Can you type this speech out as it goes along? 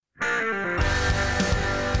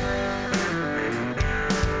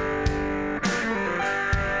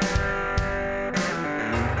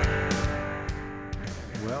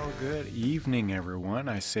everyone.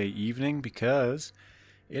 I say evening because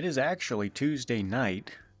it is actually Tuesday night,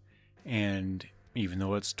 and even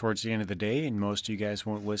though it's towards the end of the day and most of you guys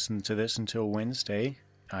won't listen to this until Wednesday,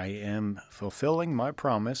 I am fulfilling my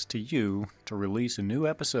promise to you to release a new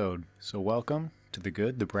episode. So welcome to the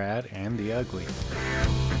good, the bad, and the ugly.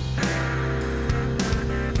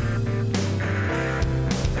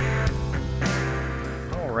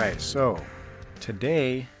 Alright, so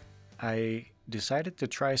today I decided to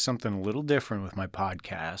try something a little different with my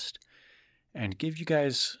podcast and give you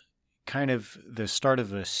guys kind of the start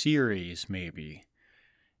of a series, maybe,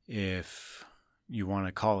 if you want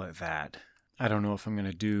to call it that. I don't know if I'm going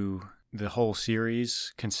to do the whole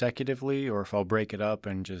series consecutively or if I'll break it up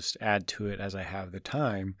and just add to it as I have the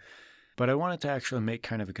time. But I wanted to actually make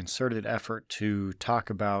kind of a concerted effort to talk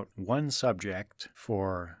about one subject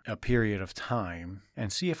for a period of time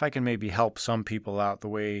and see if I can maybe help some people out the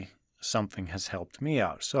way something has helped me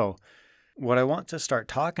out. So what I want to start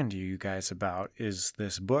talking to you guys about is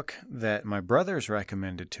this book that my brothers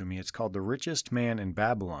recommended to me. It's called The Richest Man in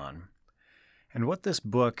Babylon. And what this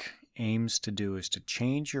book aims to do is to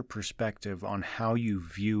change your perspective on how you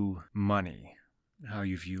view money, how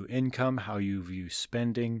you view income, how you view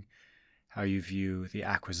spending, how you view the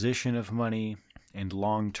acquisition of money and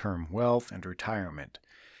long-term wealth and retirement.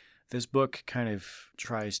 This book kind of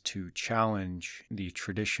tries to challenge the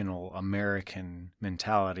traditional American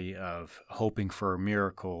mentality of hoping for a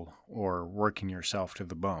miracle or working yourself to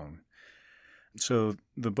the bone. So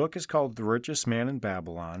the book is called The Richest Man in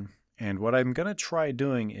Babylon, and what I'm going to try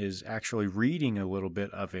doing is actually reading a little bit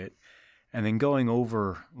of it and then going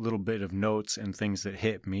over a little bit of notes and things that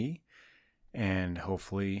hit me, and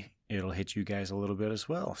hopefully it'll hit you guys a little bit as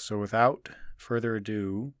well. So without further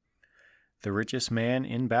ado, The Richest Man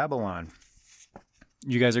in Babylon.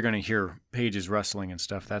 You guys are going to hear pages rustling and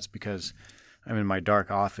stuff. That's because I'm in my dark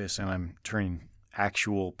office and I'm turning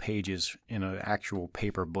actual pages in an actual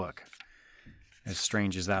paper book. As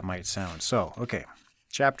strange as that might sound. So, okay.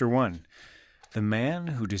 Chapter 1. The Man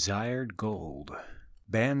Who Desired Gold.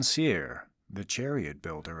 Bansir, the chariot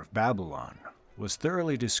builder of Babylon, was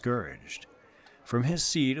thoroughly discouraged. From his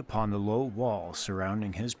seat upon the low wall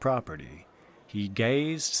surrounding his property, he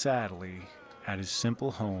gazed sadly at his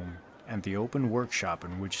simple home and the open workshop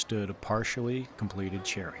in which stood a partially completed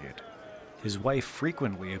chariot. His wife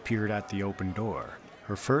frequently appeared at the open door.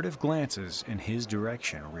 Her furtive glances in his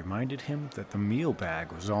direction reminded him that the meal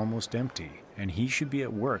bag was almost empty, and he should be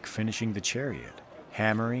at work finishing the chariot,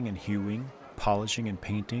 hammering and hewing, polishing and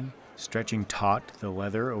painting, stretching taut the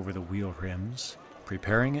leather over the wheel rims,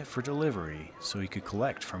 preparing it for delivery so he could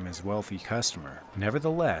collect from his wealthy customer.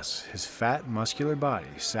 Nevertheless, his fat, muscular body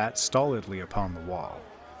sat stolidly upon the wall.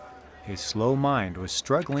 His slow mind was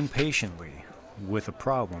struggling patiently with a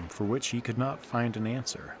problem for which he could not find an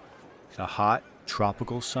answer. The hot,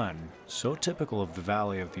 tropical sun, so typical of the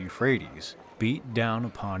valley of the Euphrates, beat down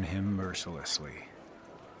upon him mercilessly.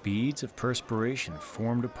 Beads of perspiration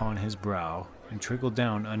formed upon his brow and trickled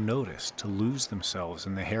down unnoticed to lose themselves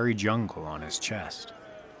in the hairy jungle on his chest.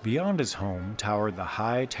 Beyond his home towered the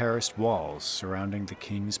high terraced walls surrounding the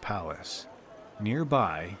king's palace.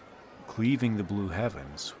 Nearby, cleaving the blue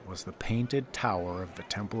heavens, was the painted tower of the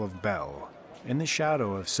Temple of Bel. In the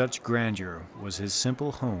shadow of such grandeur was his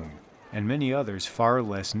simple home, and many others far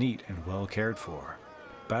less neat and well cared for.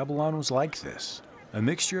 Babylon was like this, a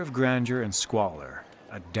mixture of grandeur and squalor,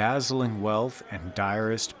 a dazzling wealth and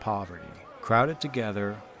direst poverty, crowded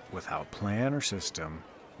together without plan or system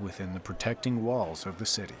within the protecting walls of the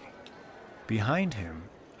city. Behind him,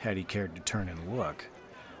 had he cared to turn and look,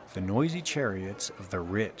 the noisy chariots of the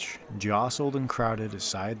rich jostled and crowded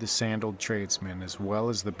aside the sandaled tradesmen as well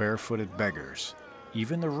as the barefooted beggars.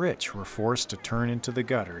 Even the rich were forced to turn into the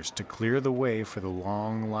gutters to clear the way for the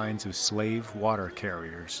long lines of slave water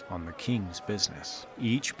carriers on the king's business,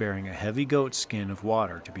 each bearing a heavy goat skin of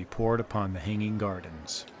water to be poured upon the hanging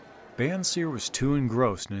gardens. Bansir was too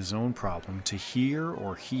engrossed in his own problem to hear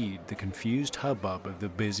or heed the confused hubbub of the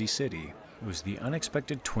busy city. It was the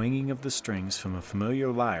unexpected twanging of the strings from a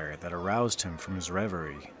familiar lyre that aroused him from his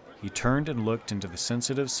reverie. He turned and looked into the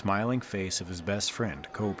sensitive, smiling face of his best friend,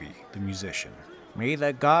 Kobe, the musician. "May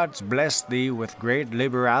the gods bless thee with great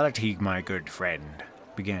liberality, my good friend,"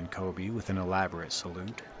 began Kobe with an elaborate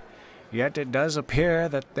salute. "Yet it does appear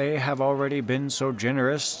that they have already been so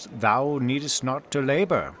generous thou needest not to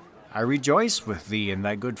labor. I rejoice with thee in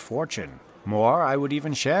thy good fortune. More, I would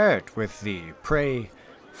even share it with thee. Pray,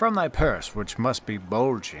 from thy purse, which must be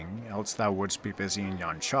bulging, else thou wouldst be busy in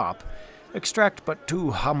yon shop, extract but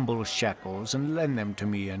 2 humble shekels and lend them to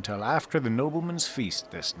me until after the nobleman's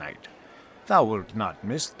feast this night. Thou wilt not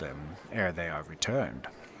miss them ere they are returned."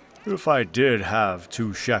 If I did have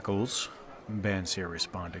 2 shekels, Bansier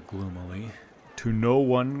responded gloomily, to no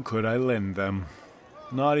one could I lend them.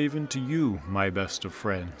 Not even to you, my best of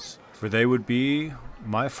friends, for they would be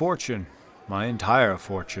my fortune, my entire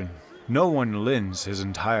fortune. No one lends his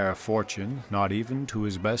entire fortune, not even to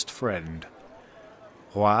his best friend.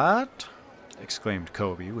 What? Exclaimed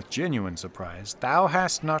Kobe with genuine surprise. Thou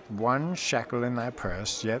hast not 1 shekel in thy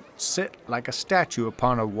purse, yet sit like a statue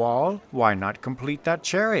upon a wall. Why not complete that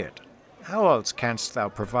chariot? How else canst thou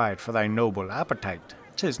provide for thy noble appetite?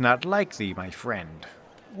 'Tis not like thee, my friend.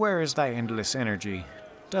 Where is thy endless energy?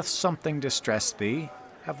 Doth something distress thee?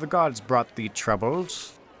 Have the gods brought thee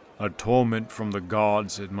troubles? A torment from the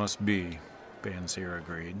gods it must be, Bansier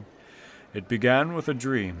agreed. It began with a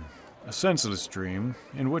dream, a senseless dream,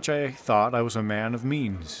 in which I thought I was a man of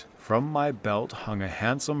means. From my belt hung a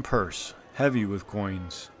handsome purse, heavy with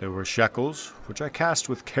coins. There were shekels, which I cast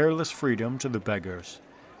with careless freedom to the beggars.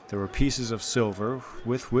 There were pieces of silver,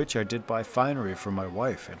 with which I did buy finery for my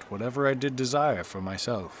wife, and whatever I did desire for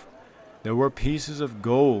myself. There were pieces of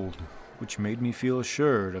gold, which made me feel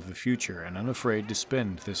assured of the future and unafraid to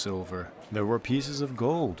spend the silver. There were pieces of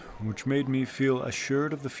gold, which made me feel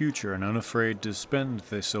assured of the future and unafraid to spend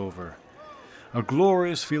the silver. A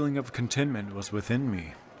glorious feeling of contentment was within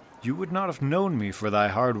me. You would not have known me for thy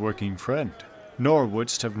hard-working friend, nor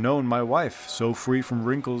wouldst have known my wife, so free from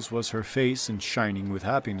wrinkles was her face and shining with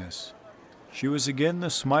happiness. She was again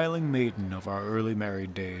the smiling maiden of our early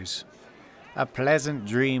married days. A pleasant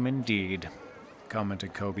dream indeed,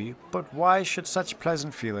 commented Kobe, but why should such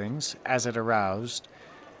pleasant feelings, as it aroused,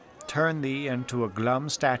 turn thee into a glum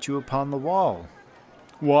statue upon the wall?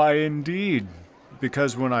 Why, indeed,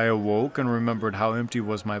 because when I awoke and remembered how empty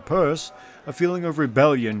was my purse, a feeling of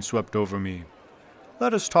rebellion swept over me.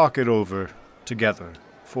 Let us talk it over together,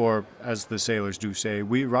 for, as the sailors do say,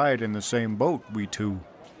 we ride in the same boat, we 2.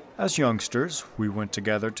 As youngsters, we went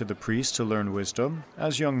together to the priest to learn wisdom.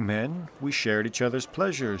 As young men, we shared each other's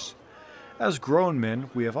pleasures. As grown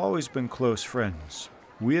men, we have always been close friends.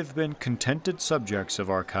 We have been contented subjects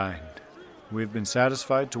of our kind. We have been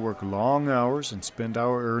satisfied to work long hours and spend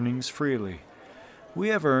our earnings freely. We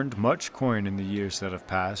have earned much coin in the years that have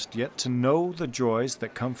passed, yet to know the joys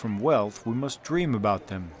that come from wealth, we must dream about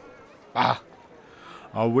them. Ah!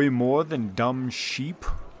 Are we more than dumb sheep?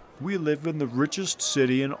 We live in the richest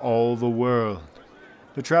city in all the world.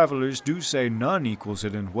 The travelers do say none equals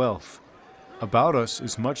it in wealth. About us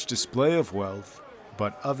is much display of wealth,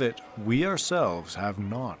 but of it we ourselves have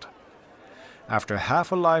not. After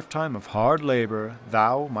half a lifetime of hard labor,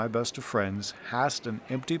 thou, my best of friends, hast an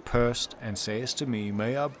empty purse, and sayest to me,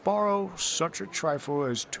 may I borrow such a trifle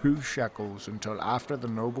as 2 shekels until after the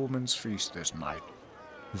nobleman's feast this night?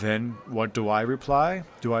 Then what do I reply?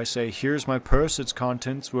 Do I say, here's my purse, its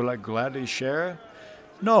contents will I gladly share?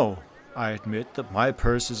 No, I admit that my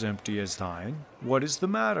purse is empty as thine. What is the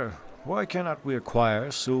matter? Why cannot we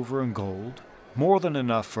acquire silver and gold? More than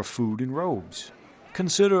enough for food and robes.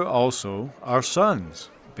 Consider also our sons,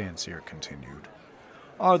 Bansier continued.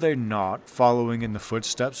 Are they not following in the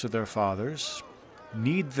footsteps of their fathers?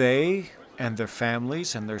 Need they and their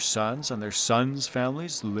families and their sons'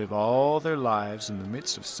 families live all their lives in the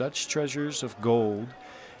midst of such treasures of gold,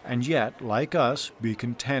 and yet, like us, be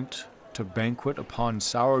content to banquet upon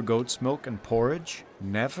sour goat's milk and porridge?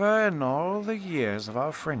 Never in all the years of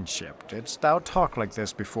our friendship didst thou talk like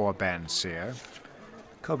this before, Bansier.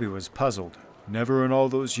 Kobe was puzzled. Never in all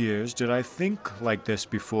those years did I think like this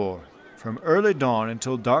before. From early dawn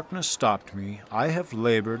until darkness stopped me, I have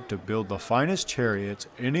labored to build the finest chariots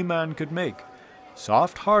any man could make,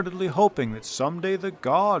 soft-heartedly hoping that someday the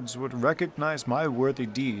gods would recognize my worthy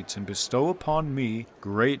deeds and bestow upon me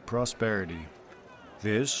great prosperity.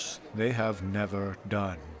 This they have never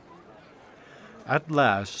done. At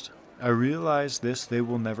last, I realize this they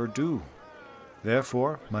will never do.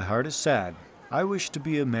 Therefore, my heart is sad. I wish to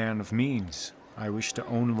be a man of means. I wish to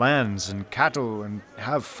own lands and cattle and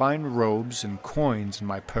have fine robes and coins in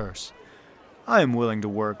my purse. I am willing to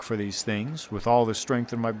work for these things with all the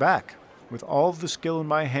strength in my back, with all the skill in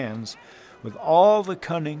my hands, with all the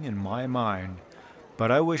cunning in my mind, but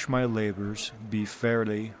I wish my labors be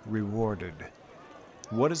fairly rewarded.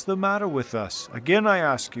 What is the matter with us? Again I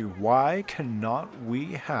ask you, why cannot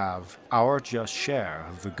we have our just share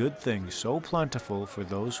of the good things so plentiful for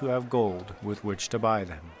those who have gold with which to buy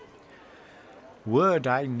them? Would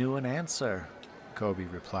I knew an answer, Kobe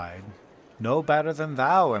replied. No better than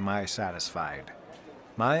thou am I satisfied.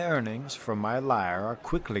 My earnings from my lyre are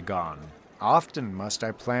quickly gone. Often must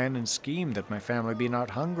I plan and scheme that my family be not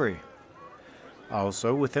hungry.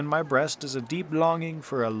 Also, within my breast is a deep longing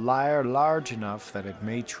for a lyre large enough that it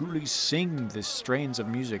may truly sing the strains of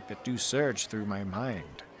music that do surge through my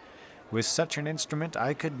mind. With such an instrument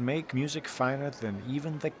I could make music finer than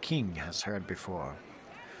even the king has heard before.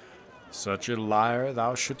 Such a lyre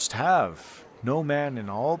thou shouldst have. No man in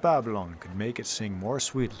all Babylon could make it sing more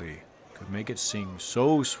sweetly, could make it sing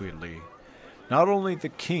so sweetly. Not only the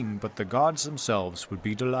king, but the gods themselves would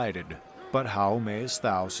be delighted. But how mayest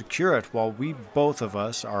thou secure it while we both of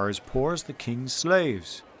us are as poor as the king's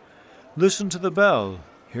slaves? Listen to the bell.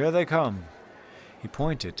 Here they come. He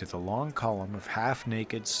pointed to the long column of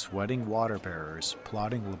half-naked, sweating water-bearers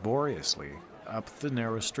plodding laboriously up the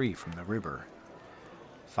narrow street from the river.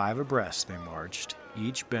 5 abreast they marched,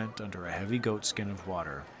 each bent under a heavy goatskin of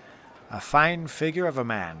water. A fine figure of a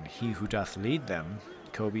man, he who doth lead them.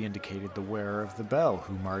 Kobe indicated the wearer of the bell,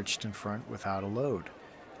 who marched in front without a load.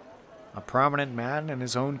 A prominent man in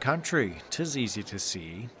his own country, 'tis easy to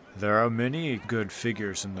see. There are many good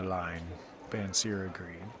figures in the line, Bansir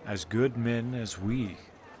agreed. As good men as we.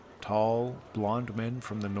 Tall, blond men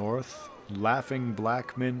from the north, laughing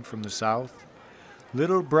black men from the south,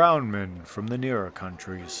 little brown men from the nearer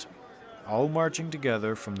countries, all marching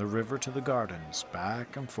together from the river to the gardens,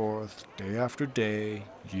 back and forth, day after day,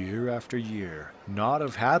 year after year. Not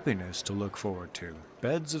of happiness to look forward to,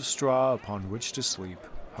 beds of straw upon which to sleep,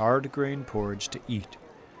 hard grain porridge to eat.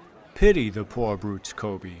 Pity the poor brutes,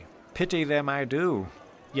 Kobe. Pity them I do.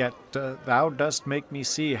 Yet thou dost make me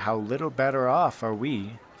see how little better off are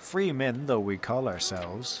we, free men though we call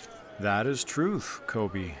ourselves. That is truth,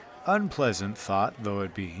 Kobe. Unpleasant thought though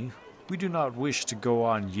it be. We do not wish to go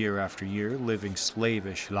on year after year living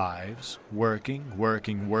slavish lives, working,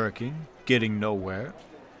 getting nowhere.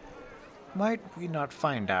 Might we not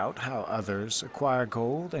find out how others acquire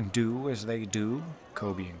gold and do as they do?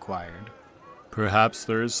 Kobe inquired. Perhaps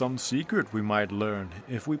there is some secret we might learn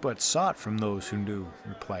if we but sought from those who knew,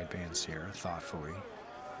 replied Bansir thoughtfully.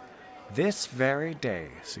 This very day,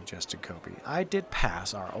 suggested Kobe, I did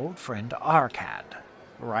pass our old friend Arkad,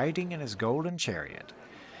 riding in his golden chariot.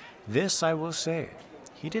 This I will say,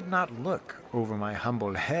 he did not look over my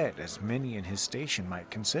humble head as many in his station might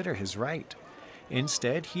consider his right.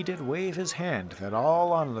 Instead, he did wave his hand that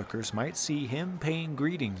all onlookers might see him paying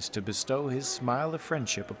greetings to bestow his smile of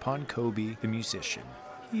friendship upon Kobe the musician.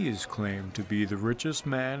 He is claimed to be the richest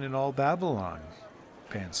man in all Babylon,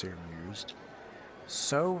 Bansir mused.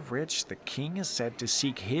 So rich the king is said to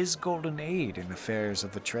seek his golden aid in affairs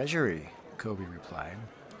of the treasury, Kobe replied.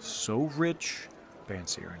 So rich,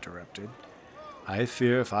 Bansir interrupted. I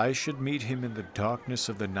fear if I should meet him in the darkness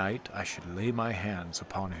of the night, I should lay my hands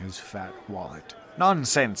upon his fat wallet.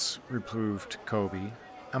 Nonsense, reproved Kobe.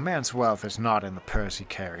 A man's wealth is not in the purse he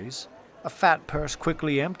carries. A fat purse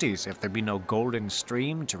quickly empties if there be no golden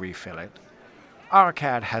stream to refill it.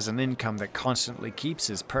 Arkad has an income that constantly keeps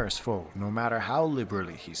his purse full, no matter how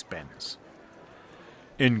liberally he spends.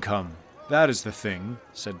 Income, that is the thing,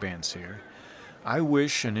 said Bansir. I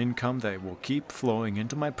wish an income that will keep flowing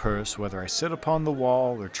into my purse whether I sit upon the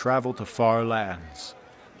wall or travel to far lands.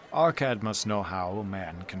 Arkad must know how a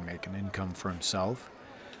man can make an income for himself.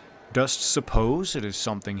 Dost suppose it is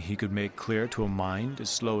something he could make clear to a mind as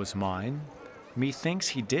slow as mine? Methinks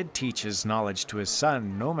he did teach his knowledge to his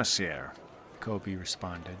son, Nomasir, Kobe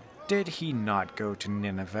responded. Did he not go to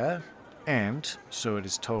Nineveh, and, so it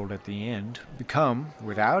is told at the end, become,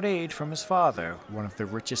 without aid from his father, one of the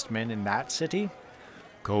richest men in that city?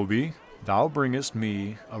 Kobe, thou bringest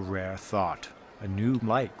me a rare thought. A new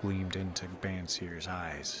light gleamed into Bansir's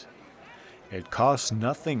eyes. It costs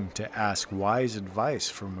nothing to ask wise advice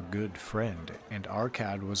from a good friend, and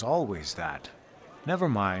Arkad was always that. Never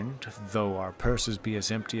mind, though our purses be as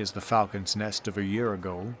empty as the falcon's nest of a year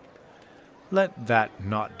ago. Let that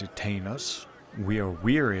not detain us. We are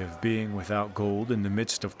weary of being without gold in the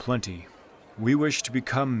midst of plenty. We wish to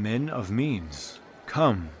become men of means.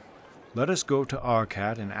 Come, let us go to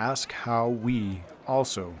Arkad and ask how we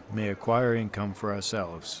also may acquire income for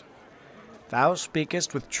ourselves. Thou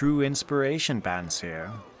speakest with true inspiration,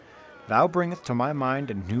 Bansir. Thou bringest to my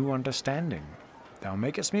mind a new understanding. Thou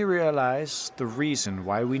makest me realize the reason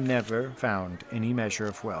why we never found any measure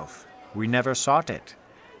of wealth. We never sought it.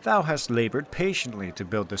 Thou hast labored patiently to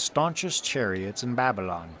build the staunchest chariots in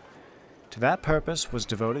Babylon. To that purpose was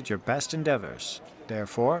devoted your best endeavors.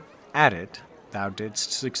 Therefore, at it thou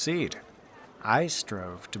didst succeed. I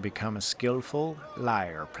strove to become a skillful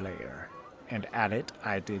lyre player, and at it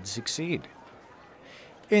I did succeed.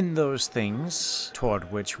 In those things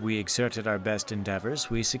toward which we exerted our best endeavors,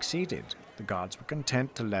 we succeeded. The gods were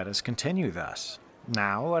content to let us continue thus.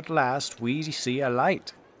 Now, at last, we see a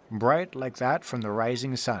light, bright like that from the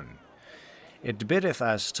rising sun. It biddeth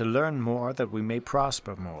us to learn more that we may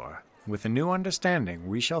prosper more. With a new understanding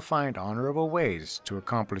we shall find honorable ways to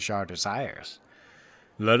accomplish our desires.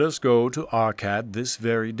 Let us go to Arcad this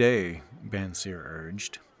very day, Bansier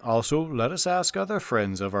urged. Also, let us ask other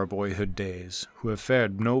friends of our boyhood days, who have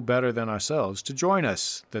fared no better than ourselves, to join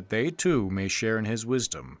us, that they too may share in his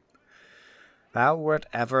wisdom. Thou wert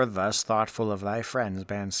ever thus thoughtful of thy friends,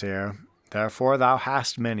 Bansier. Therefore thou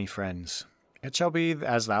hast many friends. It shall be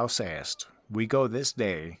as thou sayest. We go this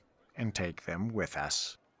day, and take them with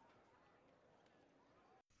us.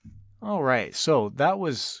 All right, so that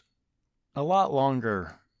was a lot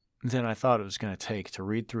longer than I thought it was going to take to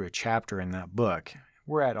read through a chapter in that book.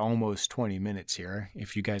 We're at almost 20 minutes here.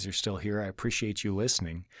 If you guys are still here, I appreciate you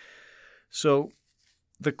listening. So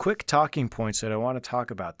the quick talking points that I want to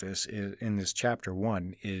talk about this in this chapter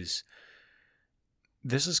 1 is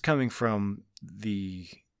this is coming from the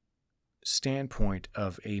standpoint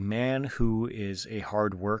of a man who is a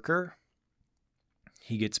hard worker.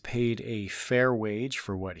 He gets paid a fair wage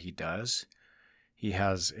for what he does. He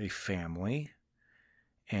has a family,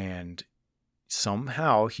 and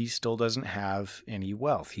somehow he still doesn't have any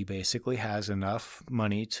wealth. He basically has enough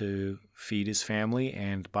money to feed his family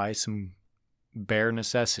and buy some bare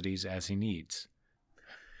necessities as he needs.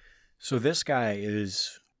 So this guy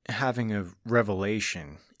is having a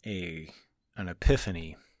revelation, an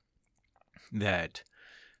epiphany, that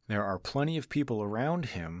there are plenty of people around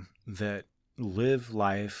him that live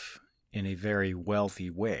life in a very wealthy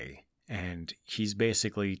way. And he's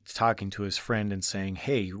basically talking to his friend and saying,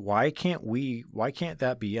 hey, why can't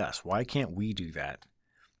that be us? Why can't we do that?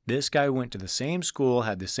 This guy went to the same school,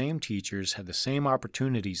 had the same teachers, had the same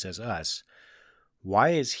opportunities as us. Why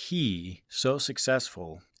is he so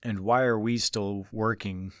successful, and why are we still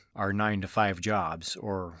working our 9-to-5 jobs,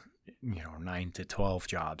 or 9 to 12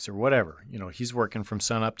 jobs, or whatever? He's working from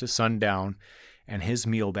sun up to sundown, and his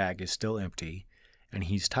meal bag is still empty, and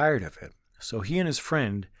he's tired of it. So he and his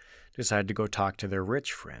friend decided to go talk to their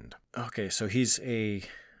rich friend. Okay, so he's a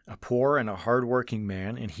poor and a hardworking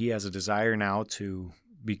man, and he has a desire now to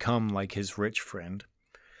become like his rich friend.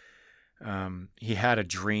 He had a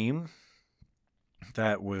dream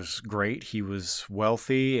that was great. He was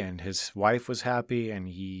wealthy, and his wife was happy, and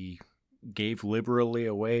he gave liberally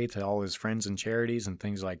away to all his friends and charities and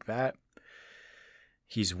things like that.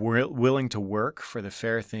 He's willing to work for the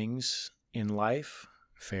fair things in life,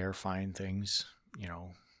 fair, fine things,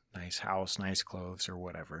 nice house, nice clothes, or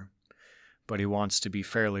whatever. But he wants to be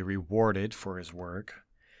fairly rewarded for his work.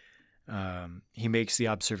 He makes the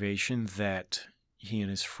observation that he and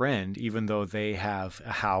his friend, even though they have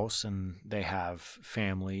a house and they have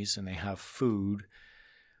families and they have food,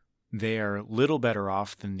 they are little better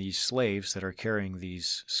off than these slaves that are carrying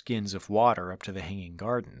these skins of water up to the Hanging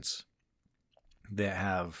Gardens, that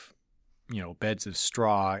have, beds of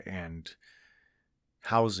straw and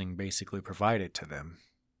housing basically provided to them.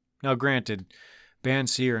 Now, granted,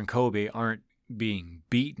 Bansier and Kobe aren't being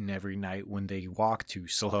beaten every night when they walk too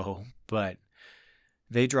slow, but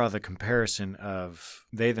they draw the comparison of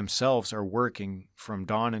they themselves are working from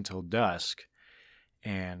dawn until dusk,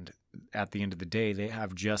 and at the end of the day, they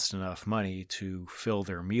have just enough money to fill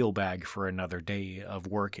their meal bag for another day of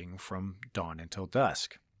working from dawn until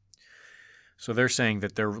dusk. So they're saying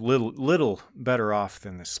that they're little better off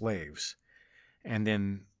than the slaves. And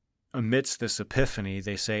then amidst this epiphany,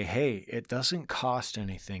 they say, hey, it doesn't cost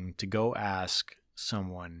anything to go ask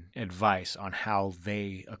someone advice on how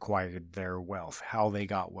they acquired their wealth, how they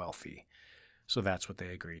got wealthy. So that's what they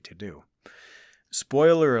agreed to do.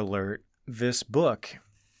 Spoiler alert, this book,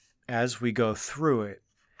 as we go through it,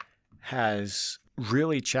 has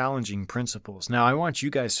really challenging principles. Now, I want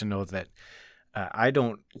you guys to know that I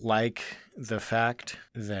don't like the fact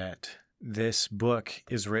that this book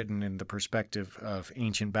is written in the perspective of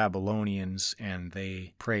ancient Babylonians, and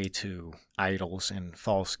they pray to idols and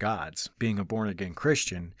false gods. Being a born-again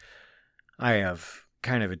Christian, I have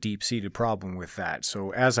kind of a deep-seated problem with that.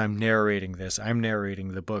 So as I'm narrating this, I'm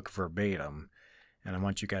narrating the book verbatim, and I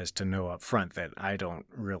want you guys to know up front that I don't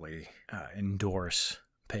really endorse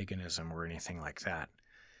paganism or anything like that.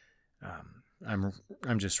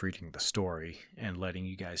 I'm just reading the story and letting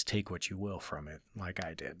you guys take what you will from it, like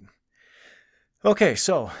I did. Okay,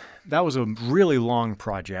 so that was a really long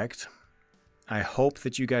project. I hope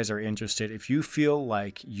that you guys are interested. If you feel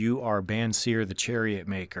like you are Bansier the chariot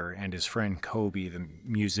maker and his friend Kobe the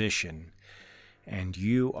musician, and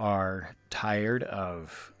you are tired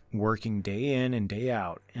of working day in and day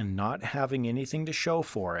out and not having anything to show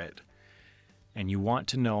for it, and you want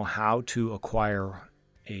to know how to acquire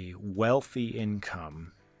a wealthy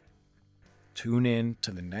income, tune in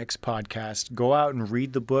to the next podcast. Go out and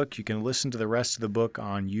read the book. You can listen to the rest of the book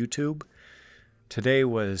on YouTube. Today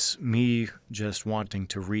was me just wanting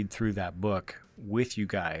to read through that book with you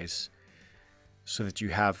guys so that you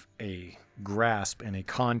have a grasp and a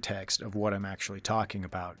context of what I'm actually talking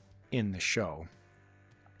about in the show.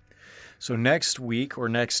 So next week or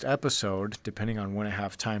next episode, depending on when I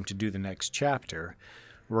have time to do the next chapter,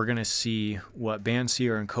 we're going to see what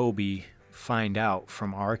Bansier and Kobe find out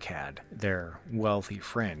from Arcad, their wealthy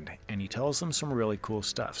friend, and he tells them some really cool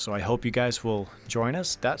stuff. So I hope you guys will join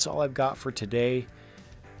us. That's all I've got for today.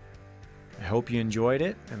 I hope you enjoyed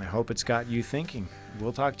it, and I hope it's got you thinking.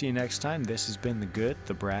 We'll talk to you next time. This has been The Good,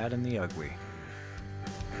 the Bad, and the Ugly.